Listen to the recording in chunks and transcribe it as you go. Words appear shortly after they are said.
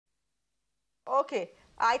Okay.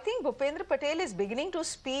 I think Bhupendra Patel is beginning to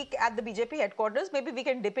speak at the BJP headquarters. Maybe we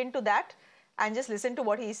can dip into that and just listen to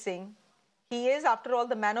what he is saying. He is, after all,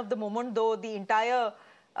 the man of the moment, though the entire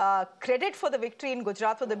credit for the victory in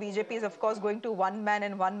Gujarat for the BJP is, of course, going to one man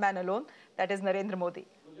and one man alone. That is Narendra Modi.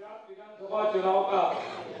 Gujarat विधानसभा चुनाव का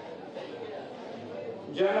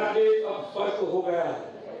जनादेश अब स्पष्ट हो गया है।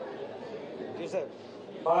 जी sir.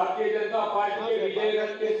 Bharatiya Janata party के विजय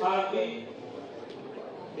रथ के साथ ही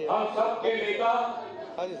हम सबके नेता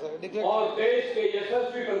और देश के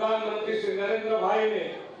यशस्वी प्रधानमंत्री श्री नरेंद्र भाई ने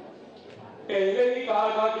पहले ही कहा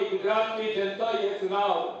था कि गुजरात की जनता ये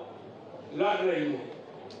चुनाव लड़ रही है।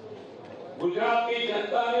 गुजरात की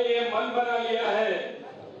जनता ने ये मन बना लिया है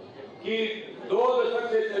कि 2 दशक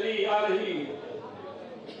से चली आ रही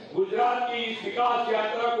गुजरात की इस विकास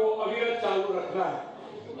यात्रा को अविरत चालू रखना है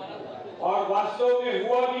और वास्तव में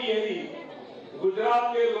हुआ भी यही।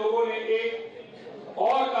 गुजरात के लोगों ने एक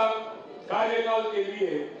और कार्यकाल के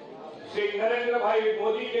लिए श्री नरेंद्र भाई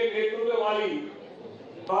मोदी के नेतृत्व वाली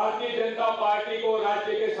भारतीय जनता पार्टी को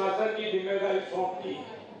राज्य के शासन की जिम्मेदारी सौंप दी।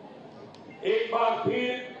 एक बार फिर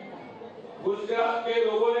गुजरात के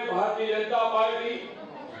लोगों ने भारतीय जनता पार्टी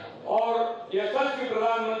और यशस्वी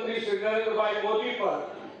प्रधानमंत्री श्री नरेंद्र भाई मोदी पर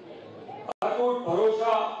अटूट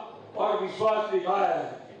भरोसा और विश्वास दिखाया है।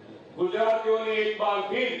 गुजरातियों ने एक बार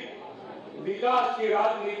फिर विकास की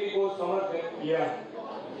राजनीति को समर्थन किया।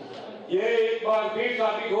 यह एक बार फिर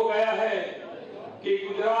साबित हो गया है कि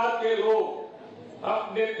गुजरात के लोग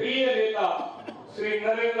अपने प्रिय नेता श्री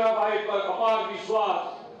नरेंद्र भाई पर अपार विश्वास,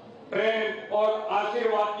 प्रेम और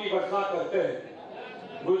आशीर्वाद की वर्षा करते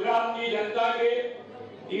हैं। गुजरात की जनता के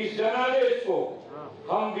इस जनादेश को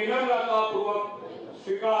हम विनम्रता पूर्वक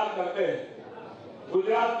स्वीकार करते हैं।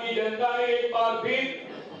 गुजरात की जनता ने एक बार फिर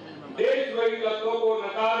देशद्रोही तत्वों को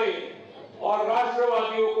नकारे और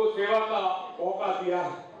राष्ट्रवादियों को सेवा का मौका दिया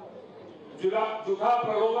है। झूठा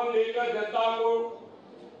प्रलोभन देकर जनता को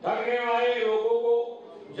ठगने वाले लोगों को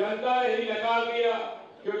जनता ने ही नकार दिया,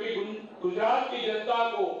 क्योंकि गुजरात की जनता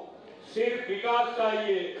को सिर्फ विकास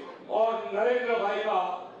चाहिए और नरेंद्र भाई का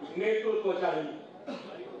नेतृत्व चाहिए।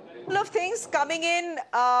 Couple of things coming in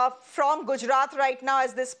from Gujarat right now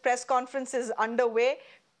as this press conference is underway.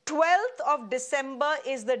 12th of December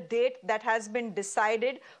is the date that has been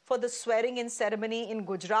decided for the swearing-in ceremony in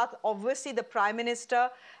Gujarat. Obviously, the Prime Minister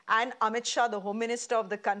and Amit Shah, the Home Minister of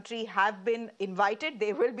the country, have been invited.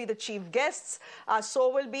 They will be the chief guests. So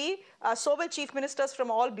will chief ministers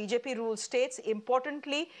from all BJP-ruled states.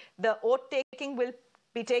 Importantly, the oath-taking will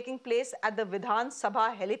be taking place at the Vidhan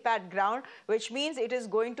Sabha helipad ground, which means it is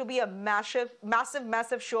going to be a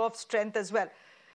massive show of strength as well.